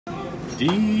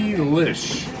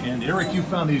Delish. And Eric, you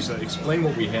found these. Explain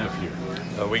what we have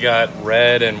here. We got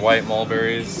red and white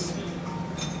mulberries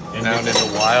And found in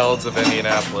the wilds of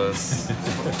Indianapolis.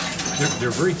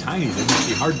 they're very tiny. They must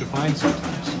be hard to find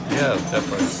sometimes. Yeah,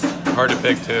 definitely. Hard to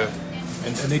pick too.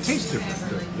 And they taste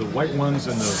different. The white ones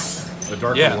and the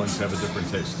darker ones have a different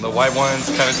taste. The white ones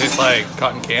kind of taste like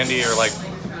cotton candy or like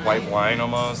white wine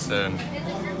almost, and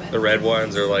the red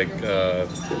ones are like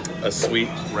a sweet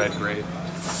red grape.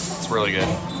 It's really good.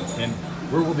 And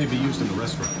where will they be used in the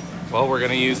restaurant? Well, we're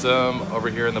gonna use them over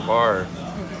here in the bar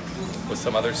with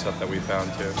some other stuff that we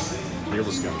found too.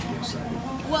 Kayla's got to be excited.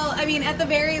 Well, I mean, at the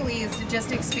very least,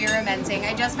 just experimenting.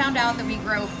 I just found out that we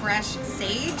grow fresh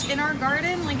sage in our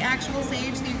garden, like actual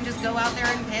sage that you can just go out there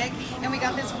and pick. And we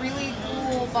got this really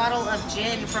cool bottle of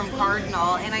gin from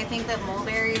Cardinal, and I think that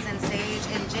mulberries and sage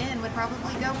and gin would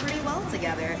probably go pretty well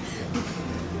together.